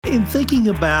In thinking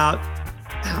about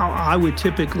how I would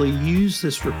typically use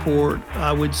this report,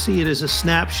 I would see it as a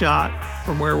snapshot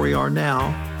from where we are now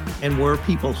and where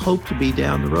people hope to be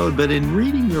down the road. But in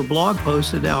reading your blog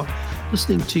post and now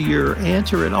listening to your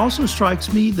answer, it also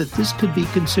strikes me that this could be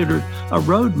considered a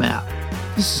roadmap.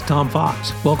 This is Tom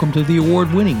Fox. Welcome to the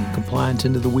award-winning Compliance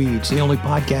Into the Weeds, the only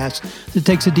podcast that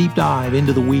takes a deep dive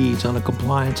into the weeds on a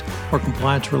compliance or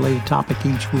compliance-related topic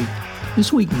each week.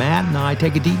 This week, Matt and I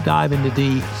take a deep dive into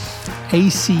the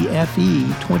ACFE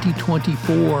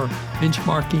 2024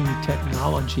 Benchmarking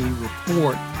Technology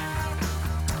Report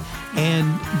and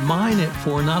mine it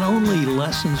for not only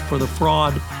lessons for the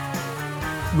fraud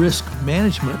risk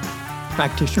management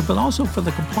practitioner, but also for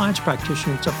the compliance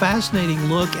practitioner. It's a fascinating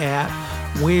look at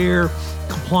where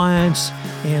compliance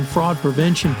and fraud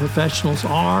prevention professionals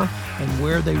are and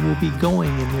where they will be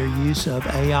going in their use of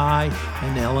AI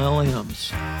and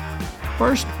LLMs.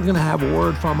 First, we're going to have a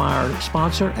word from our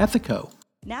sponsor, Ethico.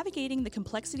 Navigating the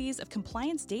complexities of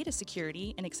compliance data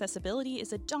security and accessibility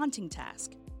is a daunting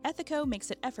task. Ethico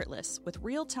makes it effortless with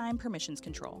real-time permissions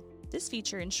control. This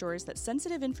feature ensures that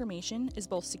sensitive information is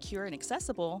both secure and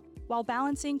accessible while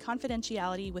balancing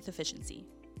confidentiality with efficiency.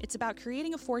 It's about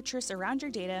creating a fortress around your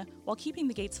data while keeping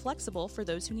the gates flexible for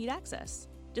those who need access.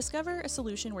 Discover a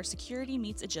solution where security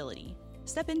meets agility.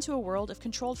 Step into a world of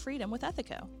controlled freedom with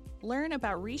Ethico. Learn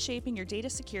about reshaping your data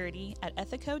security at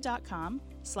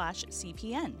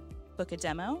ethico.com/CPN. Book a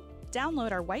demo,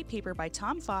 download our white paper by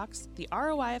Tom Fox, The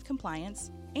ROI of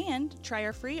Compliance, and try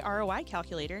our free ROI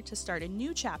calculator to start a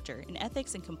new chapter in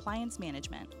ethics and compliance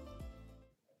management.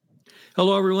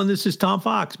 Hello, everyone. This is Tom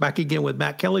Fox, back again with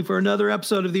Matt Kelly for another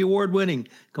episode of the award-winning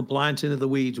Compliance Into the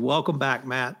Weeds. Welcome back,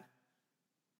 Matt.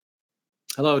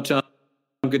 Hello, Tom.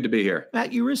 Good to be here.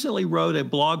 Matt, you recently wrote a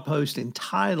blog post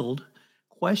entitled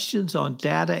Questions on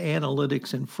Data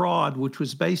Analytics and Fraud, which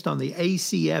was based on the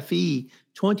ACFE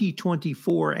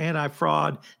 2024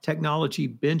 Anti-Fraud Technology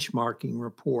Benchmarking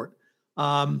Report.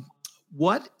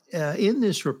 What in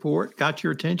this report got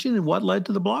your attention and what led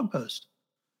to the blog post?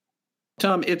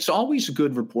 Tom, it's always a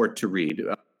good report to read.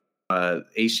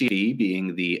 ACFE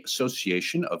being the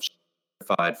Association of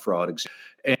Certified Fraud Examiners.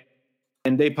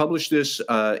 And they publish this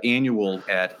annual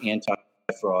at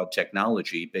Anti-Fraud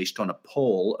Technology based on a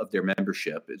poll of their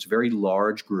membership. It's a very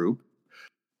large group.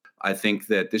 I think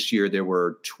that this year there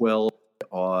were 12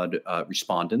 odd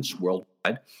respondents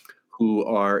worldwide who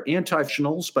are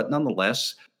anti-professionals, but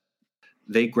nonetheless,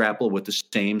 they grapple with the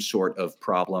same sort of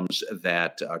problems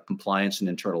that compliance and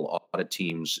internal audit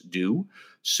teams do.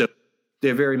 So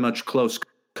they're very much close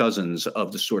cousins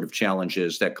of the sort of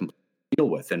challenges that compliance deal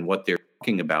with, and what they're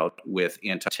talking about with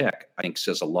anti-tech, I think,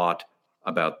 says a lot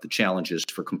about the challenges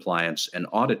for compliance and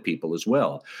audit people as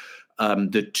well.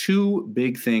 The two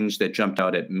big things that jumped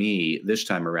out at me this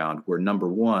time around were, number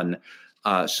one,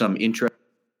 some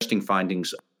interesting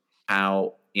findings of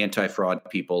how anti-fraud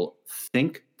people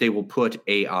think they will put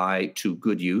AI to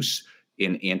good use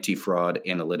in anti-fraud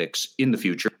analytics in the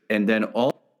future. And then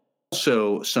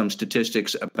also some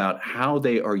statistics about how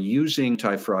they are using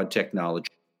anti-fraud technology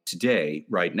today,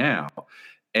 right now,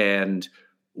 and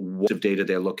what of data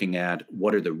they're looking at,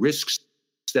 what are the risks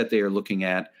that they are looking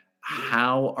at,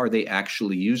 how are they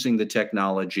actually using the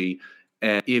technology.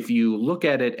 And if you look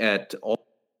at it at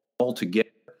all together,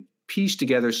 piece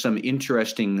together some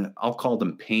interesting, I'll call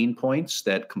them pain points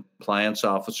that compliance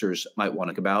officers might want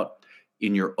to think about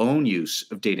in your own use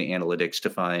of data analytics to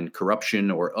find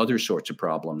corruption or other sorts of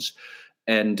problems.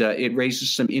 And it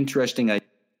raises some interesting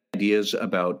ideas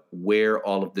about where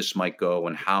all of this might go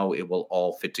and how it will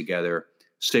all fit together,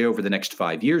 say, over the next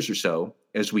 5 years or so,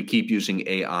 as we keep using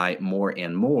AI more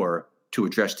and more to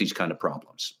address these kind of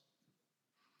problems.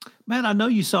 Matt, I know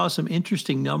you saw some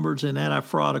interesting numbers in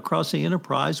anti-fraud across the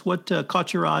enterprise. What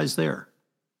caught your eyes there?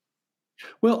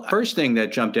 Well, first thing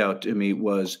that jumped out to me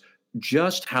was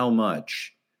just how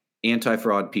much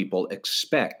anti-fraud people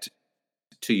expect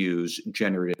to use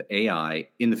generative AI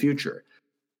in the future.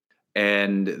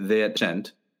 And the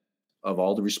percent of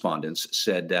all the respondents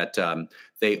said that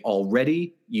they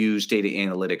already use data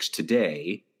analytics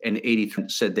today, and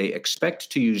 83% said they expect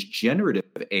to use generative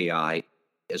AI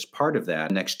as part of that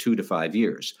in the next 2 to 5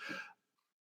 years.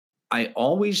 I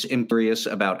always am curious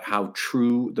about how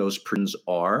true those predictions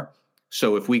are.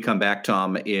 So if we come back,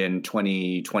 Tom, in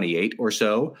 2028 or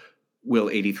so, will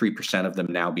 83% of them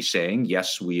now be saying,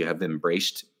 yes, we have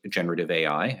embraced generative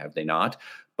AI? Have they not?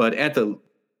 But at the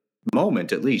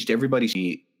moment, at least, everybody's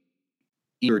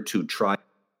eager to try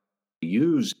to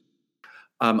use.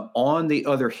 On the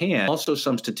other hand, also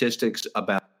some statistics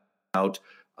about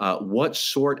what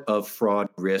sort of fraud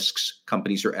risks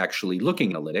companies are actually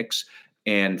looking at analytics.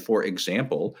 And for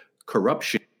example,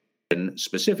 corruption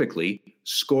specifically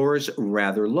scores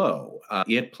rather low.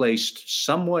 It placed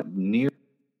somewhat near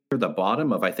the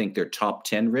bottom of, I think, their top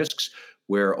 10 risks,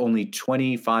 where only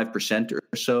 25% or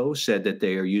so said that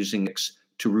they are using it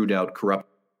to root out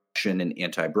corruption and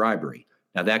anti-bribery.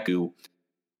 Now that grew,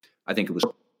 I think it was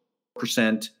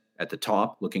 4% at the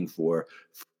top, looking for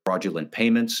fraudulent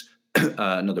payments.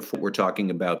 Another, we're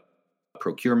talking about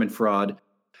procurement fraud.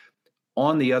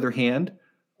 On the other hand,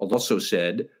 also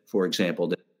said, for example,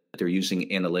 that they're using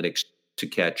analytics to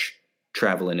catch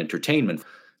travel and entertainment.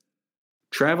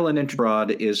 Travel and entertainment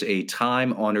fraud is a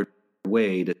time-honored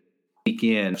way to sneak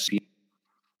in.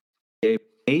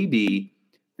 Maybe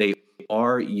they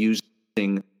are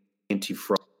using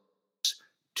anti-fraud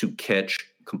to catch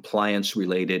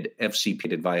compliance-related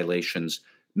FCPA violations.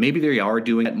 Maybe they are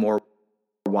doing it more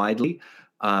widely,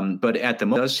 but at the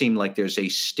moment, it does seem like there's a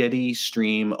steady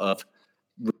stream of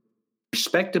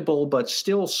respectable but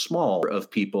still small of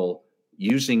people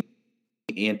using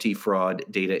anti-fraud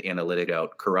data analytic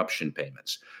out corruption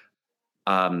payments.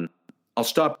 I'll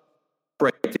stop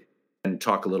right there and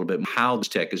talk a little bit how this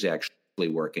tech is actually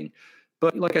working.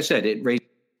 But like I said, it raises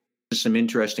some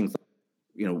interesting,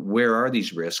 where are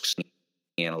these risks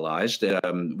analyzed?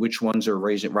 Which ones are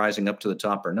rising up to the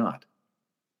top or not?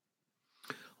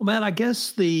 Well, Matt, I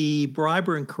guess the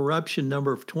bribery and corruption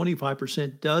number of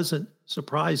 25% doesn't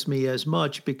surprise me as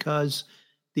much, because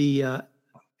the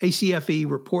ACFE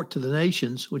report to the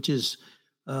nations, which is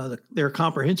their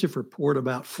comprehensive report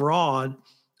about fraud,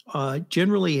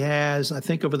 generally has, I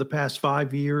think over the past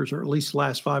 5 years, or at least the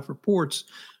last 5 reports,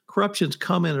 corruption's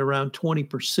come in at around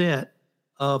 20%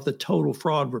 of the total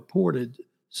fraud reported.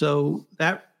 So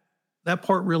that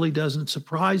part really doesn't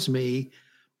surprise me.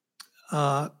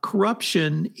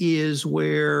 Corruption is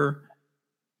where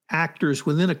actors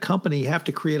within a company have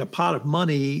to create a pot of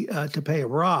money to pay a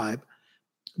bribe.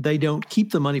 They don't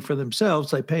keep the money for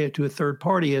themselves; they pay it to a third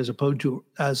party, as opposed to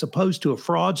a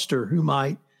fraudster who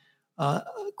might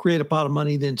create a pot of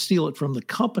money, then steal it from the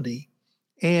company.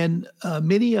 And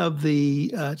many of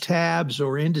the tabs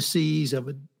or indices of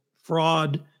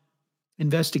fraud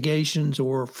investigations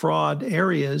or fraud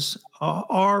areas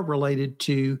are related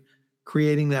to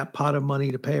creating that pot of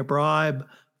money to pay a bribe,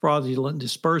 fraudulent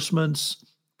disbursements,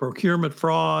 procurement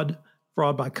fraud,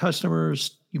 fraud by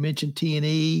customers. You mentioned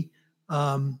T&E,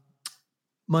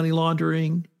 money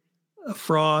laundering,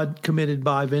 fraud committed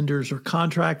by vendors or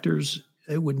contractors.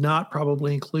 It would not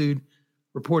probably include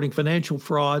reporting financial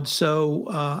fraud. So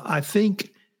I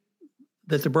think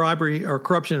that the bribery or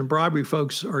corruption and bribery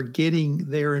folks are getting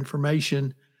their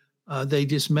information. They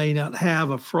just may not have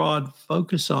a fraud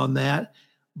focus on that.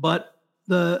 But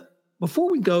before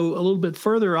we go a little bit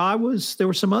further, there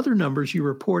were some other numbers you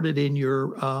reported in your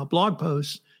blog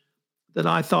post that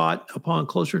I thought, upon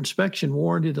closer inspection,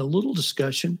 warranted a little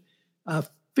discussion.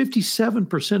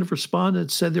 57% of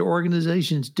respondents said their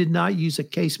organizations did not use a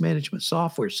case management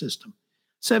software system.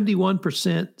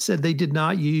 71% said they did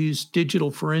not use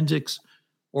digital forensics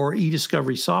or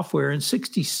e-discovery software, and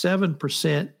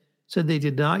 67% said they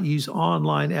did not use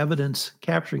online evidence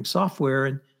capturing software.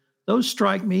 And those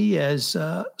strike me as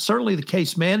certainly the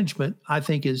case management, I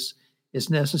think, is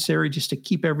necessary just to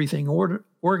keep everything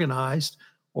organized.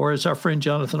 Or as our friend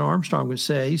Jonathan Armstrong would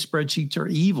say, spreadsheets are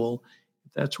evil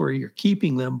if that's where you're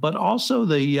keeping them. But also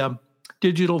the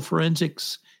digital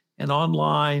forensics and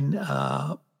online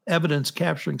evidence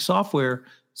capturing software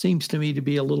seems to me to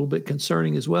be a little bit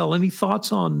concerning as well. Any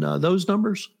thoughts on those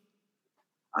numbers?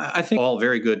 I think all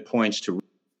very good points to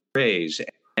raise.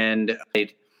 And I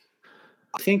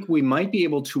think we might be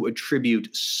able to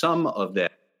attribute some of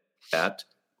that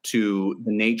to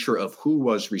the nature of who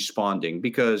was responding,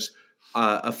 because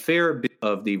a fair bit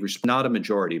of not a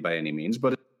majority by any means,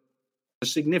 but a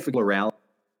significant plurality,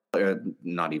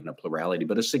 not even a plurality,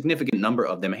 but a significant number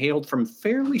of them hailed from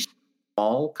fairly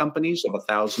small companies of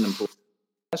 1,000 employees.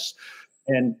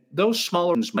 And those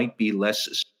smaller ones might be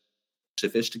less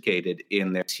sophisticated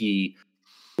in their T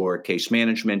or case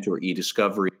management or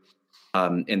e-discovery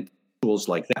and tools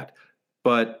like that.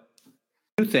 But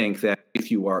I do think that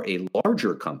if you are a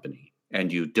larger company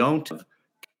and you don't have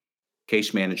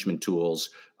case management tools,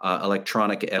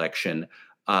 electronic election,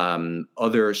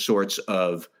 other sorts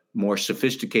of more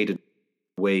sophisticated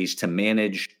ways to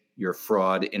manage your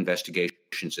fraud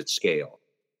investigations at scale,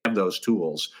 have those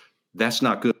tools, that's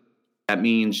not good. That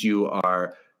means you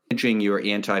are managing your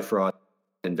anti-fraud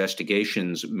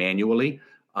investigations manually.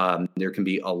 There can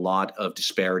be a lot of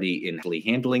disparity in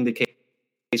handling the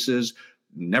cases.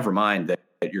 Never mind that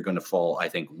you're going to fall, I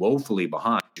think, woefully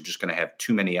behind. You're just going to have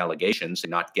too many allegations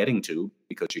and not getting to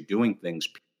because you're doing things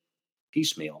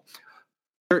piecemeal.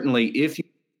 certainly if you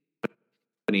have a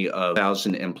company of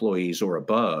 1,000 employees or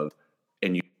above,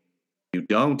 and you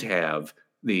don't have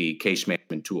the case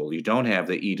management tool, you don't have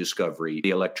the e-discovery,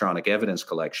 the electronic evidence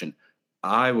collection,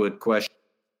 I would question,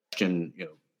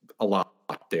 a lot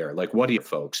there. Like, what do you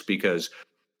folks? Because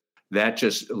that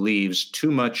just leaves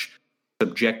too much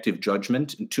subjective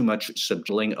judgment and too much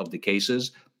subjecting of the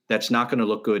cases. That's not going to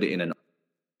look good in an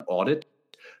audit.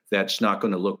 That's not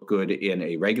going to look good in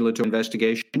a regulatory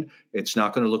investigation. It's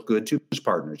not going to look good to business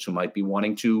partners who might be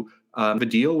wanting to have a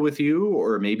deal with you,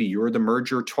 or maybe you're the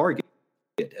merger target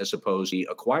as opposed to the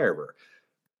acquirer.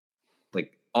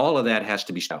 Like, all of that has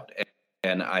to be out.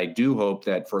 And I do hope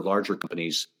that for larger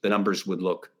companies, the numbers would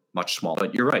look much smaller.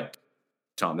 But you're right,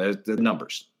 Tom, the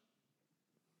numbers.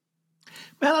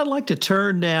 Matt, I'd like to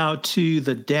turn now to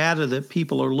the data that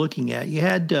people are looking at. You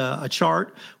had a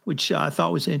chart, which I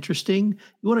thought was interesting.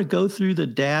 You want to go through the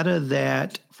data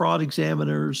that fraud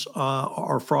examiners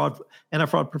or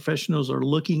anti-fraud professionals are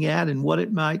looking at and what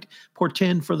it might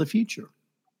portend for the future.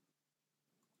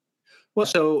 Well,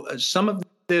 so some of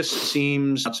this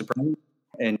seems not surprising,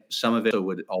 and some of it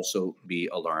would also be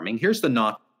alarming. Here's the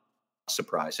not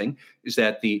surprising, is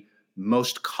that the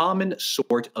most common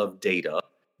sort of data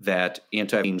that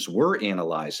anti-teams were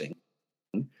analyzing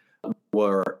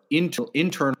were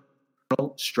internal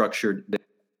structured,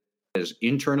 as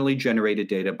internally generated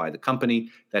data by the company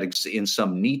that is in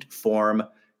some neat form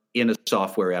in a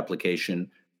software application. It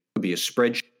could be a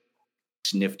spreadsheet,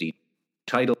 nifty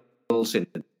titles, and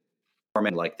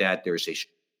format like that. There's a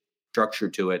structure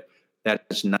to it that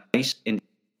is nice and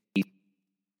easy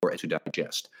for it to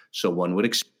digest. So one would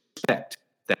expect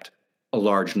that a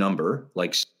large number,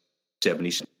 like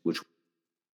 70, which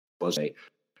was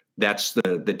that's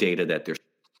the data that they're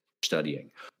studying.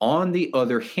 On the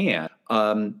other hand,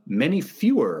 many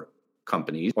fewer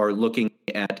companies are looking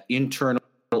at internal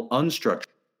unstructured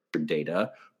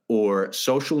data or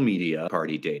social media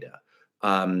party data.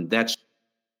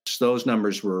 Those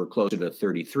numbers were closer to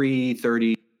 33,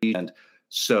 30, and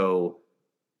so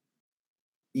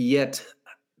yet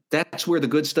that's where the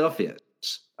good stuff is.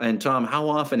 And Tom, how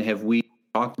often have we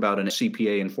talked about an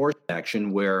CPA enforcement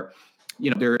action where,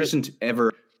 there isn't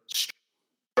ever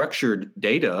structured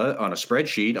data on a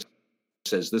spreadsheet that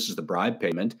says this is the bribe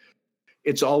payment.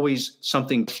 It's always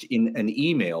something in an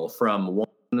email from one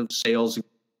of sales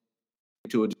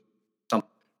to a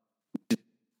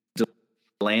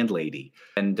landlady.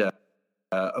 And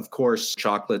of course,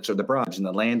 chocolates are the bribes, and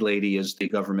the landlady is the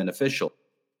government official.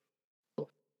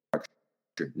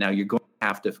 Now you're going to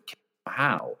have to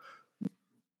how.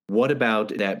 What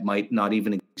about that might not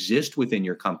even exist within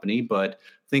your company, but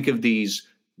think of these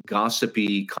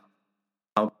gossipy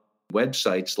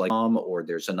websites like or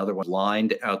there's another one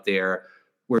lined out there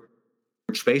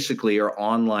which basically are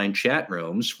online chat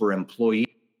rooms for employee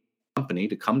company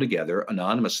to come together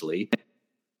anonymously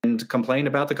and complain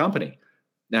about the company.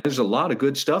 Now, there's a lot of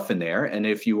good stuff in there, and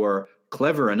if you are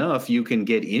clever enough, you can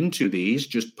get into these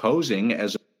just posing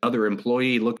as another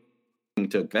employee looking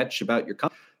to vetch about your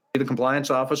company. The compliance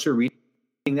officer reading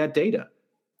that data.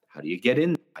 How do you get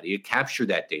in? How do you capture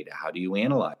that data? How do you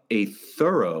analyze? A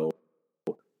thorough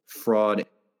fraud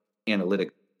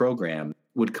analytic program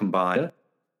would combine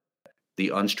the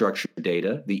unstructured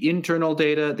data, the internal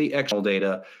data, the external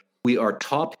data. We are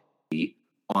top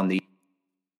on the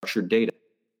structured data.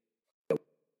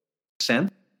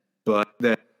 But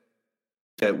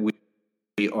that we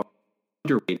are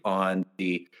underweight on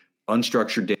the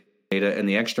unstructured data and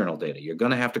the external data. You're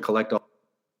going to have to collect all.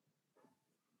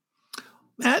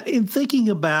 Matt, in thinking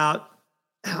about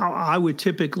how I would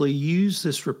typically use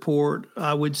this report,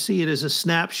 I would see it as a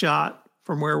snapshot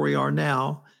from where we are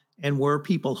now and where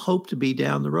people hope to be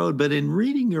down the road. But in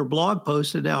reading your blog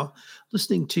post and now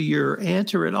listening to your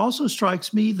answer, it also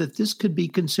strikes me that this could be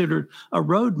considered a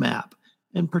roadmap,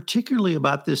 and particularly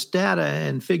about this data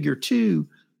and figure 2,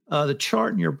 the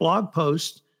chart in your blog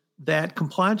post, that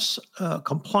compliance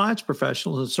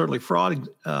professionals, and certainly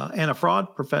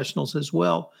anti-fraud professionals as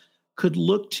well, could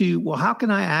look to, well, how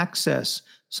can I access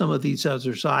some of these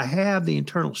others? I have the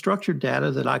internal structured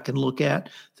data that I can look at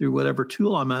through whatever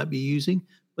tool I might be using,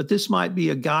 but this might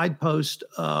be a guidepost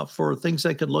for things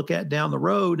they could look at down the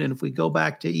road. And if we go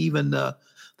back to even the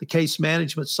case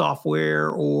management software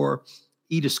or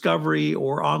e-discovery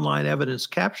or online evidence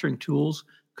capturing tools,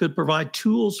 could provide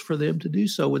tools for them to do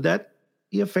so. Would that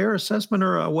be a fair assessment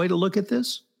or a way to look at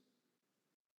this?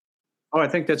 Oh, I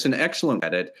think that's an excellent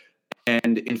at it.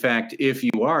 And in fact, if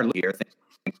you are here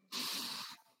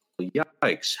thinking,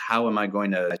 yikes, how am I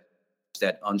going to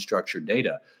that unstructured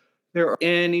data? There are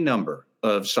any number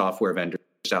of software vendors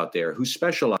out there who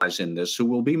specialize in this, who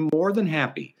will be more than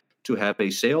happy to have a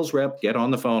sales rep get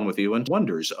on the phone with you and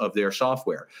wonders of their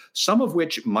software, some of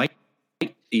which might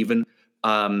even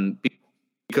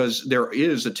because there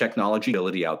is a technology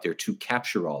ability out there to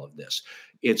capture all of this.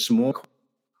 It's more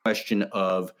a question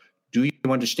of, do you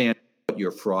understand what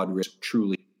your fraud risks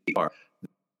truly are?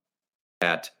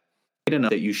 That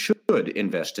you should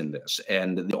invest in this,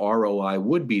 and the ROI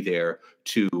would be there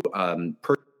to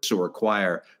purchase or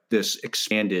acquire this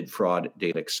expanded fraud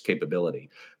data capability.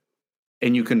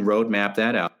 And you can roadmap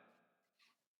that out,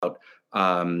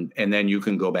 and then you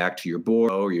can go back to your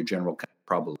board or your general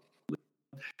probably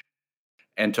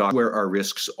and talk where our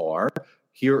risks are.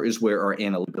 Here is where our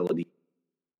analytical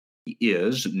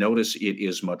is. Notice it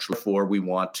is much before we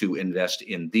want to invest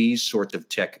in these sorts of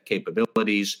tech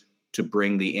capabilities to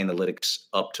bring the analytics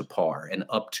up to par and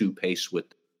up to pace with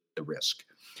the risk.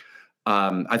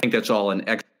 I think that's all an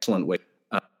excellent way.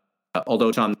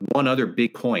 Although, Tom, one other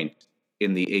big point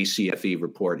in the ACFE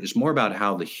report is more about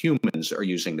how the humans are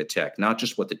using the tech, not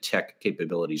just what the tech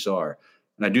capabilities are.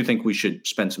 And I do think we should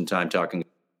spend some time talking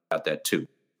about that too.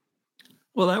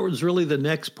 Well, that was really the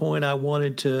next point I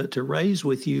wanted to raise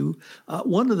with you.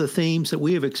 One of the themes that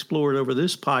we have explored over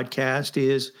this podcast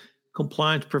is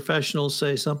compliance professionals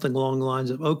say something along the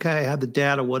lines of, okay, I have the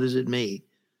data, what does it mean?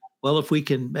 Well, if we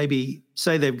can maybe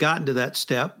say they've gotten to that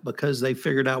step because they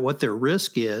figured out what their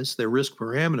risk is, their risk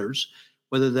parameters,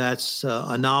 whether that's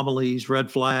anomalies, red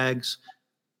flags,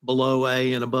 below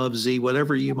A and above Z,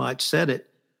 whatever you might set it.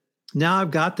 Now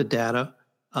I've got the data.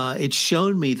 It's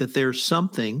shown me that there's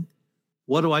something.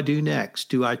 What do I do next?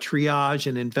 Do I triage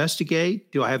and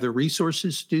investigate? Do I have the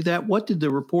resources to do that? What did the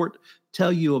report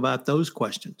tell you about those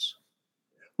questions?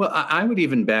 Well, I would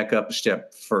even back up a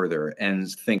step further and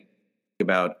think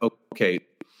about, okay,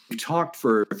 we talked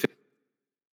for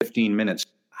 15 minutes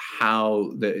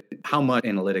how much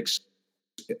analytics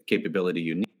capability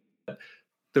you need.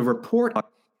 The report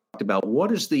talked about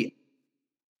what is the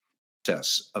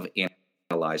process of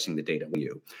analyzing the data with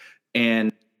you.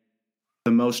 And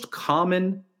the most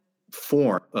common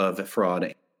form of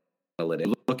fraud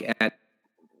analytics, look at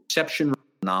exception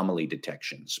anomaly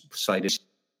detections, cited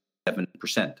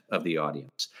 7% of the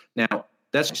audience. Now,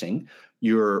 that's interesting.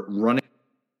 You're running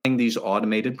these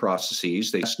automated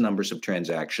processes, they test numbers of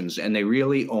transactions, and they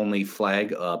really only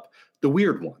flag up the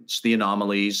weird ones, the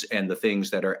anomalies and the things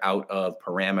that are out of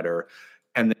parameter,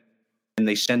 and then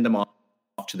they send them off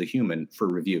to the human for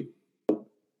review.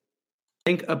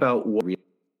 Think about what really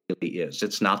is.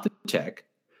 It's not the tech.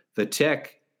 The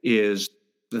tech is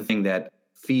the thing that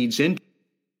feeds into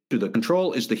the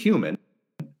control is the human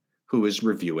who is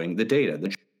reviewing the data,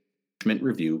 the judgment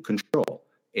review control.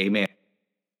 A man,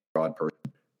 fraud person,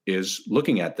 is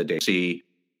looking at the data, see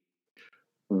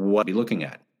what he's looking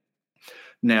at.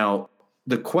 Now,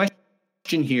 the question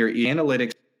here,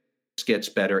 analytics gets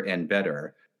better and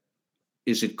better.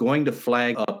 Is it going to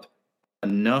flag up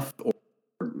enough or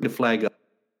to flag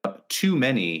up too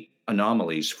many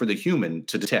anomalies for the human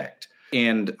to detect?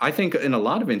 And I think in a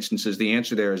lot of instances, the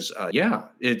answer there is,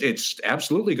 it's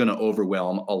absolutely going to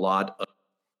overwhelm a lot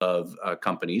of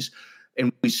companies.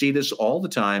 And we see this all the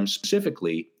time,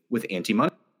 specifically with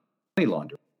anti-money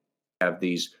laundering. We have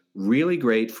these really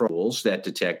great tools that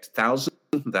detect thousands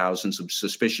and thousands of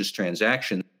suspicious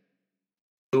transactions,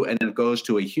 and it goes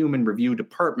to a human review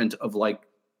department of like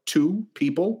 2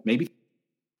 people, maybe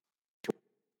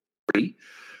 3.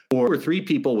 4 or 3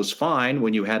 people was fine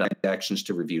when you had transactions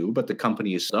to review, but the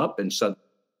company is up and suddenly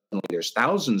there's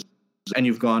thousands, and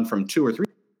you've gone from 2 or 3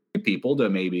 people to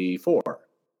maybe 4,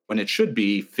 when it should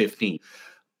be 15.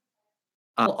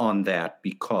 On that,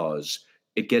 because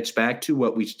it gets back to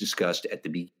what we discussed at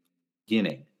the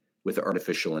beginning with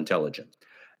artificial intelligence.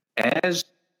 As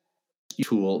the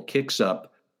tool kicks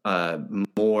up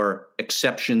more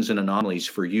exceptions and anomalies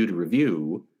for you to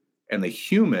review, and the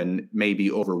human may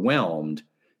be overwhelmed,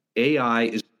 AI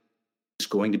is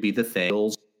going to be the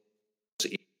thing.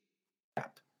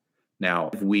 Now,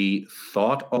 if we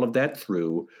thought all of that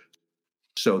through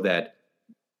so that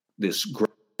this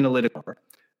analytical,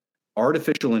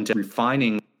 artificial intelligence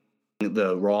refining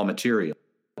the raw material,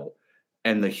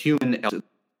 and the human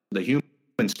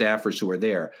staffers who are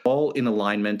there, all in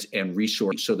alignment and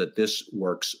resource so that this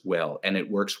works well, and it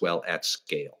works well at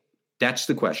scale. That's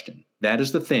the question. That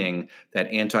is the thing that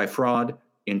anti-fraud,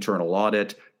 internal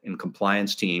audit, and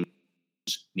compliance teams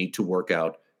need to work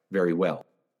out very well.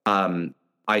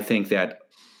 I think that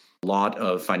a lot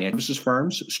of financial services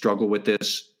firms struggle with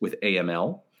this with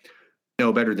AML. You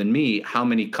know better than me how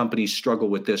many companies struggle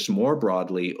with this more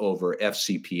broadly over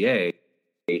FCPA,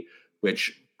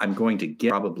 which I'm going to get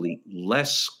probably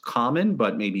less common,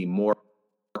 but maybe more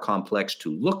complex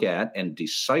to look at and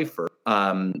decipher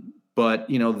But,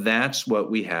 that's what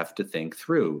we have to think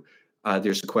through.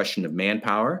 There's a question of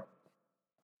manpower.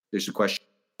 There's a question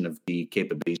of the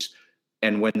capabilities.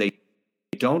 And when they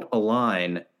don't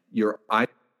align, you're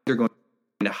either going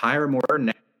to hire more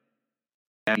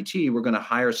GPT, we're going to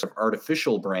hire some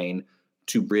artificial brain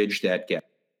to bridge that gap.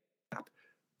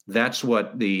 That's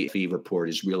what the ACFE report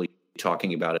is really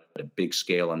talking about at a big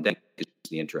scale, and that is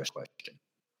the interest question.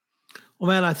 Well,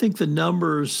 man, I think the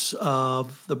numbers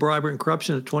of the bribery and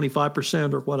corruption at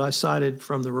 25%, or what I cited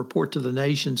from the report to the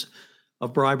nations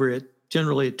of bribery at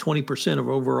generally at 20% of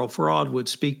overall fraud, would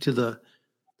speak to the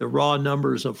raw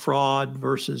numbers of fraud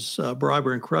versus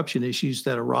bribery and corruption issues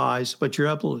that arise. But you're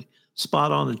absolutely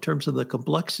spot on in terms of the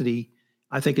complexity,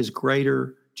 I think, is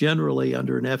greater generally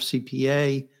under an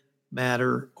FCPA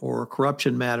matter or a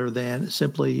corruption matter than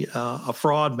simply a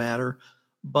fraud matter.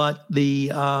 But we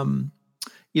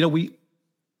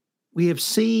have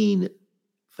seen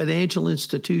financial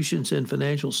institutions and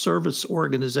financial service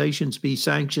organizations be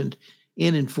sanctioned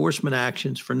in enforcement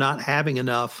actions for not having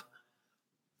enough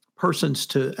persons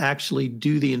to actually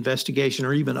do the investigation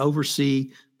or even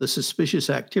oversee the suspicious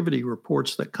activity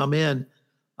reports that come in.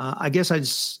 I guess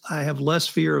I have less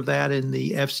fear of that in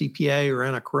the FCPA or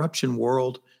in a corruption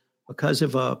world, because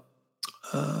if a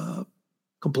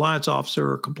compliance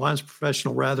officer or compliance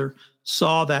professional rather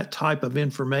saw that type of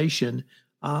information,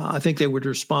 I think they would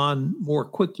respond more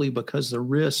quickly because the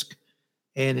risk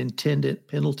and intended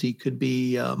penalty could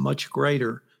be much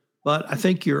greater. But I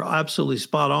think you're absolutely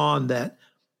spot on that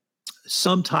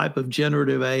some type of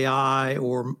generative AI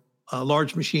or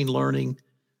large machine learning,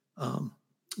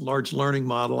 large learning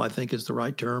model, I think is the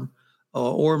right term,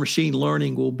 or machine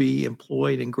learning will be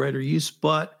employed in greater use.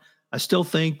 But I still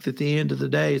think that at the end of the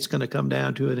day, it's going to come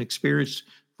down to an experienced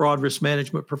fraud risk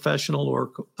management professional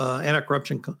or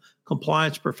anti-corruption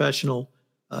compliance professional.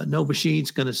 No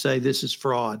machine's going to say this is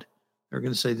fraud. They're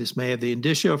going to say this may have the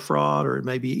indicia of fraud, or it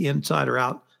may be inside or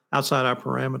outside our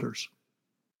parameters.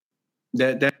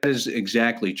 That is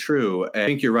exactly true. I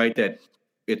think you're right that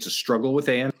it's a struggle with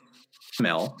AML.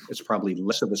 It's probably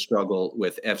less of a struggle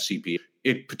with FCP.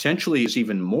 It potentially is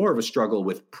even more of a struggle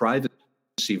with privacy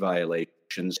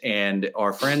violations. And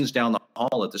our friends down the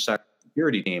hall at the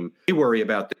cybersecurity team, they worry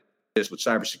about this with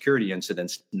cybersecurity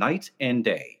incidents night and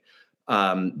day.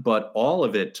 But all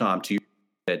of it, Tom, to you,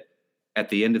 that at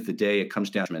the end of the day, it comes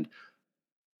down to,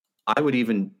 I would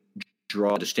even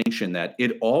draw a distinction that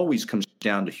it always comes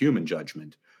down to human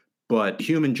judgment, but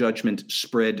human judgment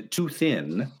spread too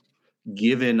thin,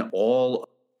 given all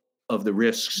of the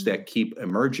risks that keep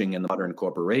emerging in the modern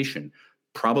corporation.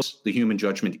 Probably the human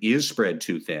judgment is spread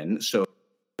too thin. So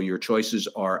your choices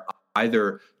are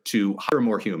either to hire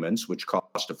more humans, which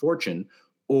cost a fortune,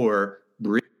 or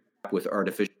bridge with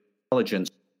artificial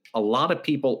intelligence. A lot of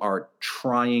people are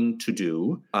trying to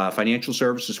do. Financial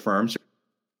services firms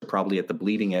are probably at the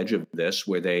bleeding edge of this,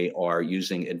 where they are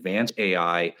using advanced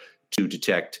AI to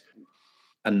detect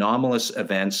anomalous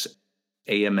events,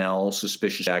 AML,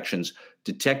 suspicious actions,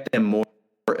 detect them more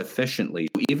efficiently.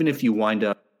 Even if you wind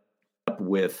up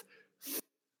with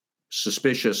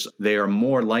suspicious, they are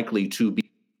more likely to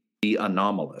be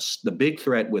anomalous. The big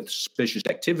threat with suspicious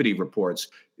activity reports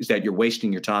is that you're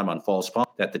wasting your time on false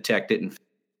positives that the tech didn't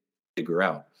figure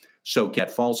out. So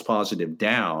get false positive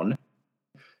down,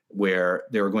 where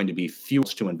there are going to be few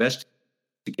to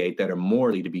investigate that are more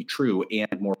likely to be true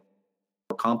and more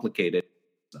complicated.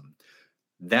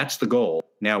 That's the goal.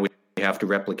 Now we have to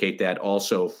replicate that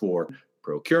also for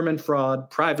procurement fraud,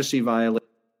 privacy violations,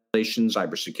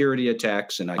 cybersecurity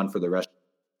attacks, and on for the rest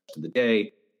of the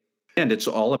day. And it's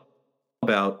all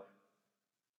about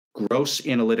gross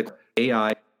analytical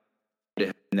AI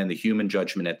and then the human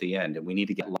judgment at the end. And we need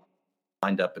to get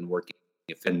lined up and working.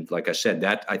 And like I said,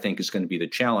 that I think is going to be the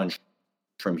challenge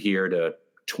from here to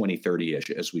 2030-ish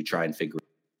as we try and figure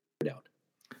it out.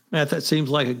 Matt, that seems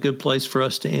like a good place for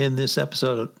us to end this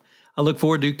episode. I look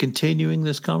forward to continuing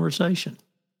this conversation.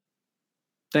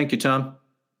 Thank you, Tom.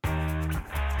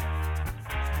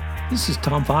 This is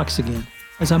Tom Fox again.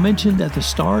 As I mentioned at the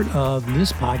start of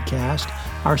this podcast,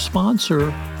 our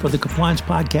sponsor for the Compliance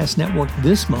Podcast Network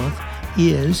this month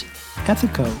is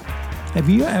Ethico. Have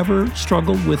you ever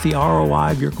struggled with the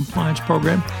ROI of your compliance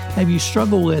program? Have you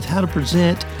struggled with how to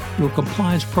present your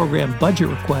compliance program budget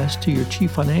request to your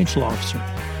chief financial officer?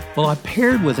 Well, I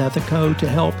paired with Ethico to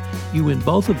help you in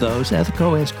both of those.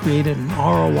 Ethico has created an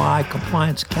ROI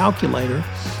compliance calculator,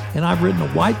 and I've written a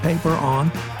white paper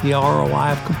on the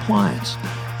ROI of compliance.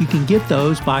 You can get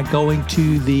those by going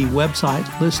to the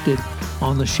website listed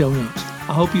on the show notes.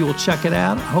 I hope you will check it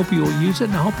out. I hope you will use it,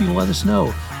 and I hope you'll let us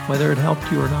know whether it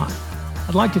helped you or not.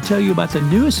 I'd like to tell you about the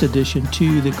newest addition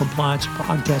to the Compliance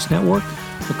Podcast Network,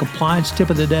 the Compliance Tip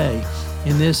of the Day.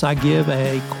 In this, I give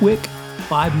a quick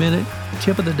 5-minute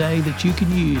tip of the day that you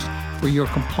can use for your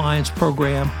compliance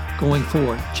program going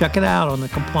forward. Check it out on the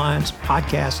Compliance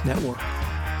Podcast Network.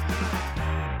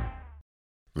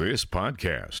 This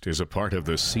podcast is a part of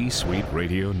the C-Suite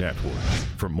Radio Network.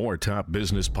 For more top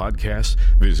business podcasts,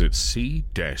 visit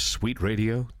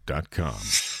c-suiteradio.com.